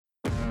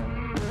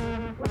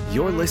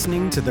You're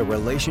listening to the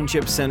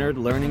Relationship Centered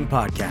Learning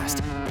Podcast,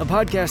 a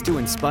podcast to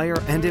inspire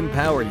and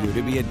empower you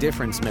to be a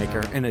difference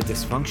maker in a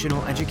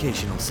dysfunctional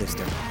educational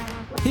system.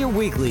 Hear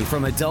weekly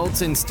from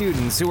adults and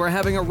students who are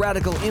having a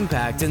radical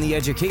impact in the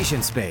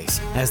education space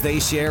as they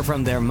share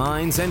from their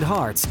minds and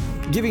hearts,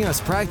 giving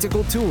us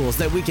practical tools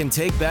that we can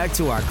take back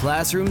to our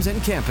classrooms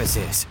and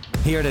campuses.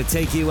 Here to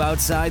take you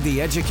outside the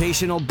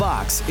educational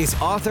box is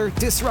author,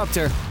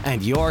 disruptor,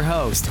 and your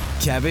host,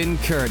 Kevin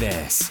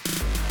Curtis.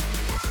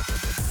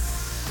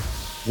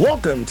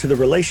 Welcome to the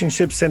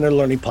Relationship Centered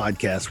Learning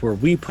Podcast, where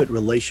we put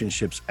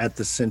relationships at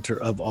the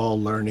center of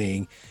all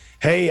learning.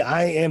 Hey,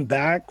 I am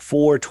back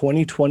for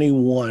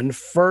 2021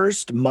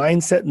 first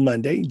Mindset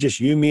Monday, just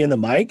you, me, and the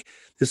mic.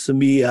 This will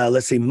be,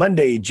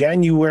 Monday,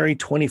 January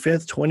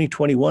 25th,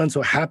 2021.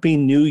 So happy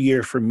New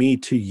Year from me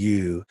to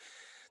you.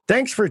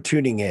 Thanks for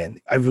tuning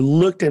in. I've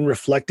looked and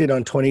reflected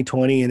on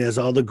 2020 and as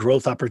all the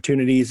growth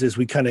opportunities as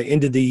we kind of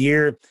ended the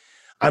year,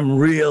 I'm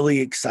really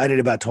excited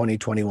about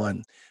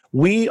 2021.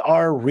 We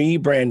are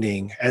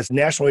rebranding as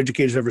National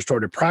Educators of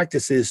Restorative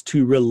Practices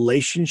to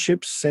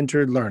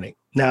Relationship-Centered Learning.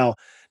 Now,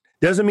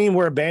 doesn't mean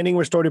we're abandoning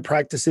restorative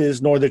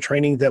practices nor the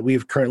training that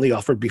we've currently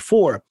offered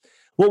before.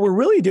 What we're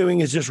really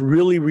doing is just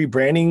really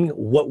rebranding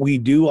what we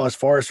do as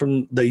far as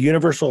from the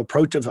universal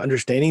approach of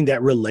understanding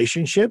that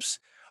relationships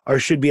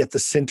should be at the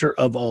center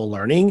of all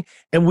learning.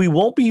 And we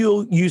won't be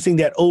using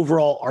that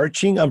overall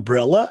arching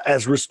umbrella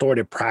as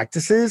restorative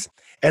practices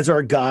as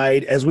our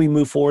guide as we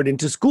move forward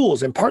into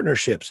schools and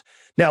partnerships.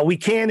 Now, we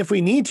can if we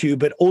need to,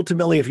 but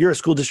ultimately, if you're a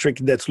school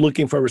district that's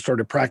looking for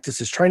restorative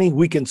practices training,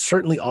 we can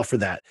certainly offer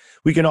that.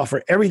 We can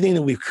offer everything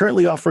that we've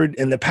currently offered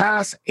in the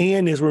past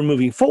and as we're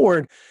moving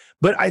forward.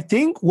 But I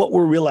think what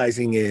we're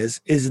realizing is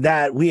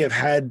that we have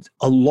had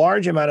a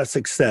large amount of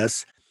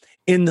success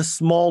in the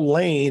small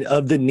lane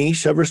of the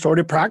niche of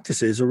restorative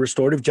practices or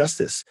restorative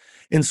justice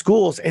in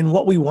schools. And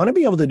what we want to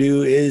be able to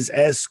do is,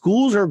 as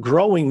schools are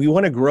growing, we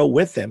want to grow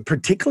with them,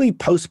 particularly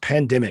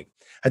post-pandemic.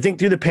 I think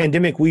through the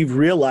pandemic, we've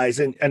realized,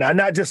 and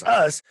not just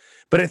us,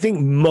 but I think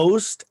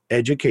most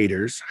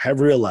educators have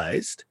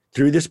realized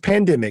through this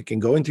pandemic and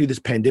going through this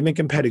pandemic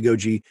and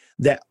pedagogy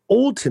that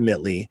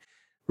ultimately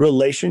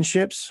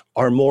relationships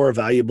are more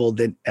valuable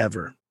than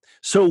ever.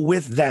 So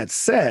with that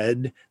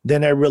said,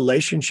 then a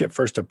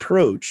relationship-first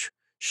approach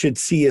should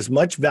see as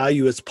much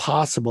value as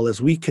possible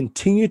as we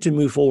continue to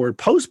move forward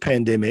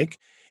post-pandemic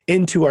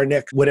into our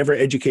next, whatever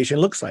education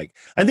looks like.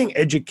 I think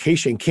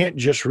education can't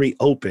just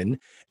reopen.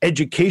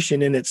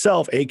 Education in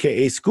itself,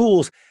 AKA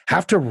schools,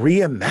 have to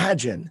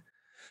reimagine.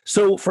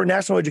 So for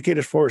National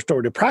Educators for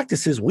Restorative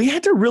Practices, we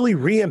had to really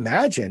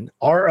reimagine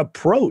our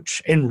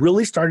approach and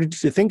really started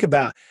to think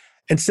about,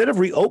 instead of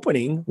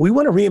reopening, we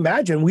want to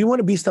reimagine. We want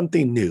to be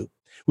something new.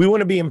 We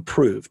want to be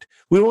improved.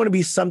 We want to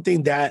be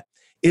something that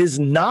is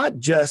not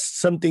just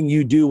something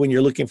you do when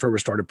you're looking for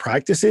restorative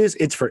practices.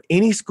 It's for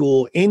any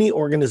school, any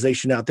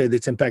organization out there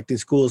that's impacting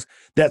schools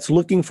that's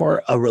looking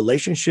for a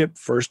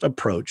relationship-first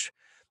approach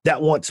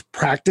that wants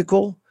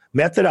practical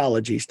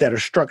methodologies that are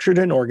structured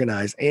and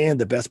organized. And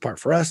the best part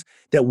for us,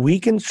 that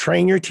we can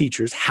train your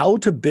teachers how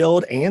to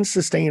build and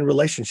sustain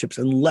relationships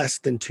in less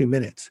than 2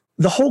 minutes.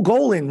 The whole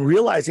goal in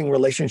realizing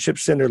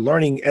relationship-centered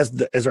learning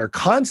as our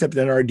concept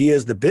and our idea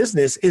as the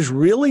business is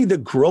really the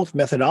growth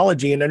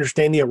methodology and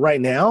understanding it right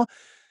now.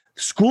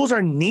 Schools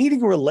are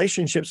needing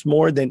relationships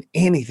more than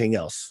anything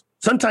else,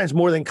 sometimes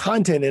more than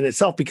content in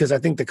itself, because I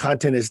think the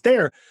content is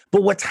there.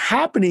 But what's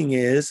happening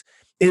is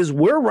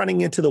we're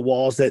running into the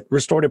walls that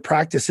restorative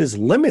practices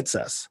limits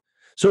us.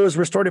 So as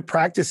restorative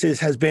practices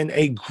has been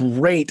a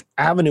great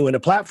avenue and a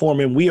platform,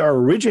 and we are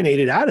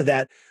originated out of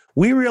that,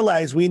 we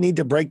realize we need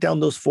to break down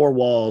those four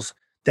walls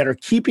that are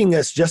keeping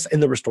us just in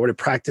the restorative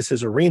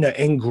practices arena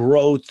and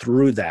grow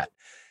through that.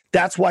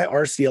 That's why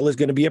RCL is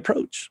going to be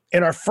approached.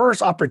 And our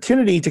first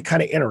opportunity to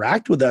kind of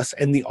interact with us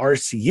in the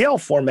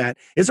RCL format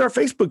is our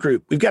Facebook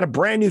group. We've got a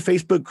brand new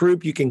Facebook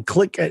group. You can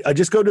click,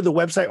 just go to the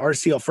website,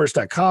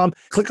 rclfirst.com,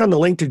 click on the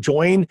link to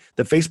join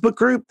the Facebook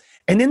group.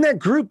 And in that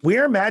group, we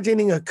are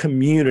imagining a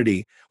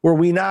community where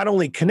we not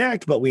only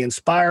connect, but we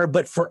inspire.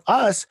 But for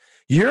us,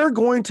 you're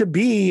going to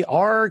be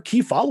our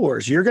key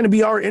followers. You're going to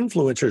be our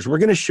influencers. We're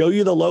going to show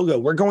you the logo.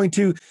 We're going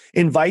to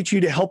invite you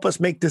to help us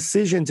make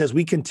decisions as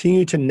we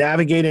continue to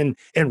navigate and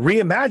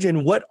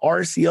reimagine what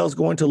RCL is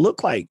going to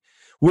look like.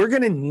 We're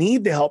going to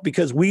need the help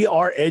because we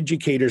are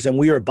educators and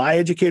we are by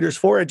educators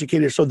for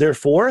educators. So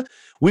therefore,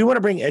 we want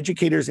to bring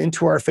educators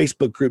into our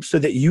Facebook group so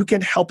that you can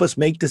help us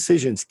make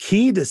decisions,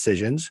 key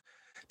decisions,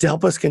 to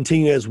help us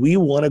continue as we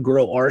want to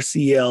grow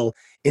RCL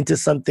into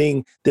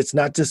something that's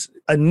not just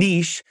a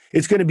niche,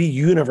 it's going to be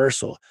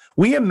universal.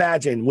 We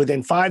imagine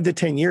within 5 to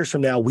 10 years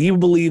from now, we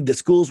believe that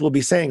schools will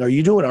be saying, are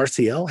you doing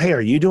RCL? Hey, are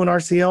you doing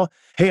RCL?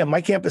 Hey, my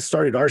campus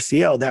started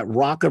RCL, that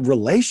rock of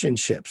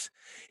relationships.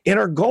 And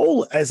our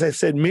goal, as I've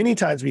said many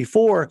times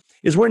before,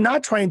 is we're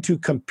not trying to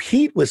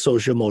compete with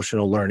social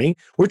emotional learning.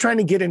 We're trying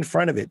to get in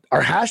front of it.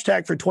 Our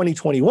hashtag for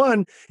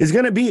 2021 is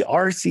going to be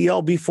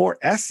RCL before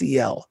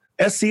SEL.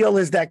 SEL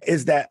is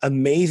that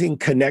amazing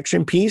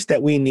connection piece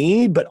that we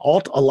need, but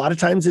a lot of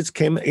times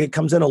it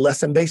comes in a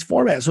lesson-based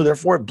format. So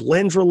therefore it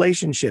blends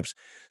relationships.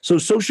 So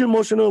social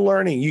emotional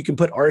learning, you can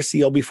put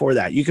RCL before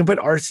that. You can put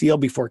RCL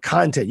before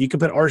content. You can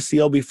put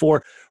RCL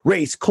before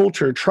race,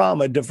 culture,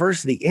 trauma,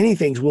 diversity,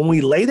 anything. When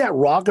we lay that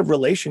rock of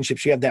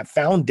relationships, you have that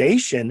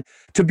foundation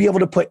to be able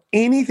to put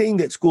anything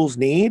that schools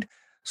need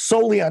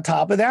solely on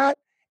top of that.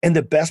 And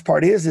the best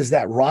part is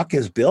that rock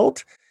is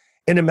built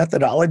in a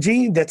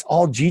methodology that's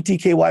all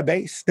GTKY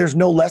based. There's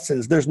no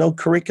lessons, there's no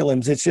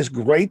curriculums. It's just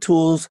great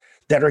tools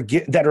that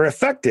are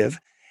effective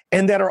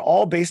and that are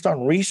all based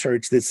on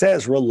research that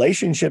says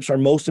relationships are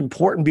most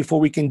important before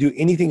we can do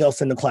anything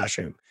else in the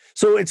classroom.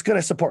 So it's going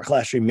to support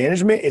classroom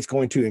management. It's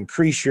going to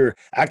increase your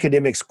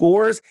academic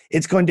scores.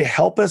 It's going to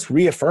help us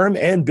reaffirm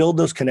and build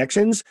those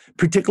connections,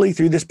 particularly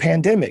through this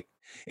pandemic.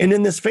 And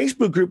in this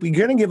Facebook group, we're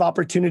going to give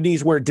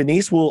opportunities where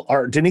Denise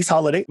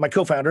Holiday, my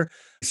co-founder,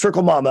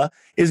 Circle Mama,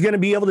 is going to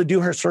be able to do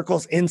her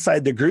circles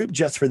inside the group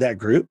just for that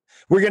group.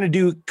 We're going to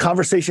do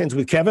conversations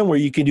with Kevin where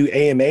you can do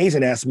AMAs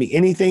and ask me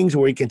anything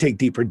where you can take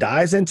deeper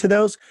dives into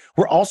those.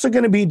 We're also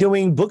going to be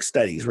doing book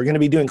studies. We're going to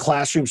be doing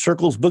Classroom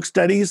Circles book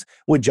studies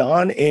with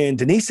John and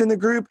Denise in the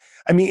group.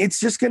 I mean, it's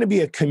just going to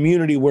be a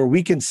community where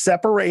we can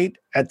separate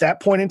at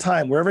that point in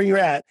time, wherever you're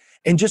at,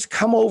 and just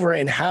come over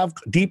and have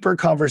deeper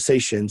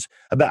conversations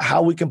about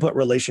how we can put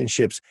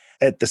relationships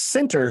at the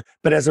center,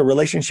 but as a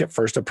relationship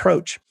first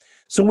approach.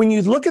 So when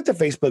you look at the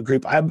Facebook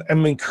group, I'm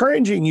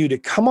encouraging you to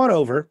come on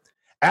over,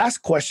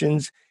 ask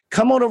questions,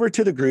 come on over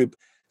to the group,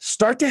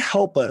 start to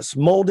help us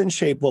mold and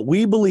shape what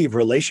we believe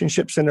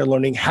relationship-centered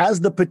learning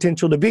has the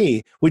potential to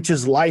be, which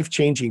is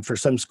life-changing for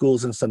some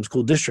schools and some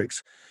school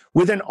districts.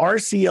 With an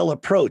RCL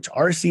approach,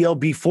 RCL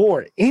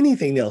before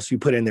anything else you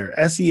put in there,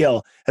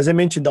 SEL, as I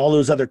mentioned, all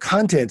those other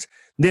contents,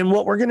 then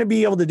what we're going to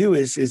be able to do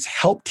is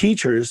help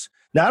teachers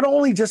not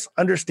only just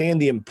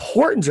understand the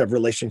importance of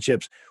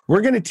relationships,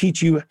 we're going to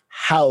teach you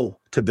how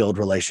to build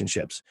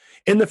relationships.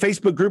 In the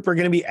Facebook group, we're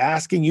going to be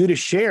asking you to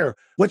share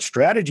what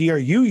strategy are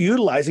you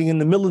utilizing in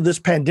the middle of this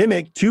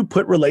pandemic to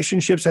put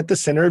relationships at the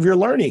center of your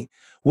learning?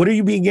 What are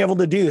you being able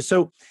to do?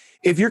 So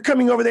if you're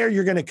coming over there,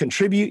 you're going to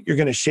contribute, you're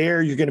going to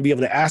share, you're going to be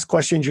able to ask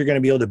questions, you're going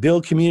to be able to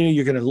build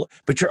community,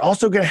 but you're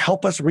also going to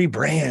help us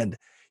rebrand.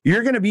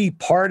 You're going to be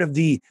part of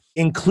the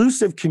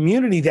inclusive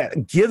community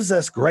that gives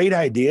us great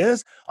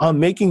ideas on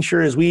making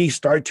sure as we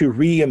start to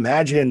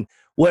reimagine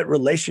what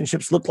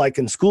relationships look like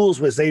in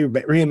schools, as they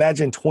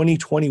reimagine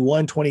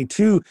 2021,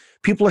 22,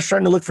 people are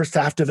starting to look for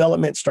staff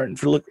development, starting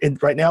to look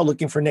right now,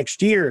 looking for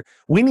next year.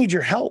 We need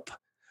your help.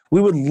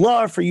 We would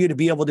love for you to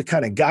be able to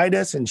kind of guide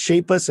us and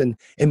shape us and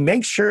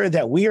make sure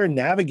that we are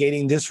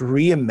navigating this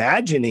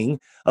reimagining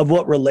of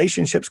what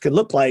relationships could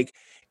look like,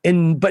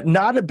 but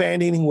not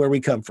abandoning where we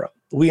come from.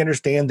 We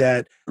understand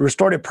that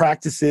restorative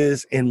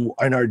practices in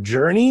our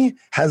journey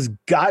has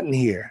gotten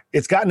here.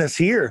 It's gotten us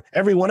here.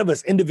 Every one of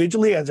us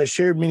individually, as I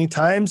shared many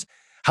times,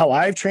 how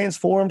I've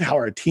transformed, how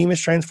our team has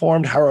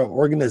transformed, how our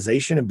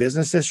organization and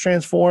business has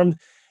transformed.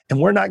 And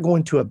we're not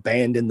going to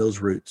abandon those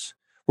roots.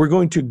 We're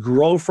going to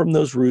grow from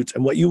those roots.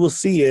 And what you will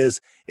see is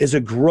a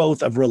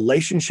growth of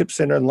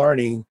relationship-centered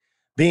learning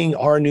being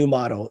our new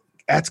model.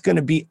 That's going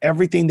to be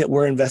everything that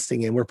we're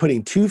investing in. We're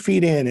putting 2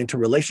 feet into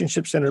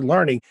relationship-centered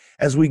learning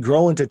as we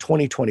grow into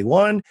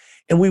 2021.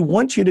 And we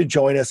want you to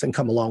join us and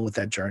come along with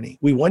that journey.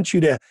 We want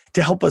you to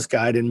help us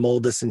guide and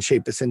mold us and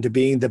shape us into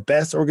being the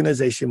best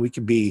organization we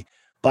can be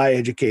by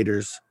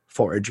educators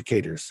for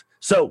educators.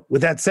 So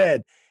with that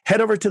said, head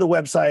over to the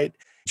website,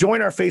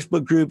 join our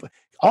Facebook group.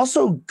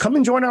 Also, come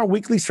and join our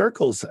weekly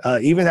circles,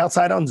 even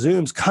outside on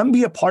Zooms. Come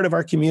be a part of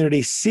our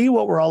community, see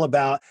what we're all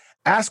about,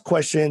 ask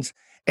questions,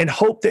 and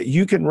hope that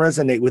you can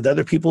resonate with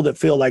other people that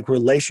feel like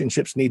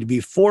relationships need to be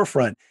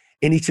forefront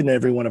in each and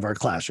every one of our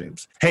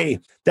classrooms. Hey,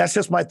 that's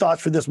just my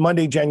thoughts for this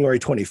Monday, January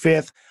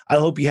 25th. I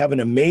hope you have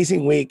an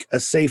amazing week, a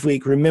safe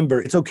week.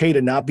 Remember, it's okay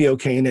to not be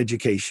okay in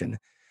education.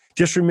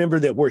 Just remember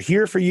that we're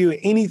here for you,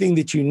 anything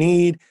that you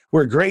need.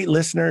 We're great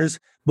listeners,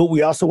 but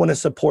we also want to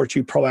support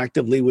you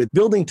proactively with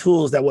building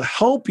tools that will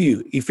help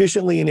you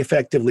efficiently and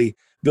effectively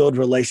build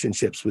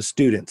relationships with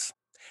students.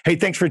 Hey,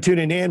 thanks for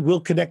tuning in.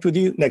 We'll connect with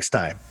you next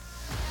time.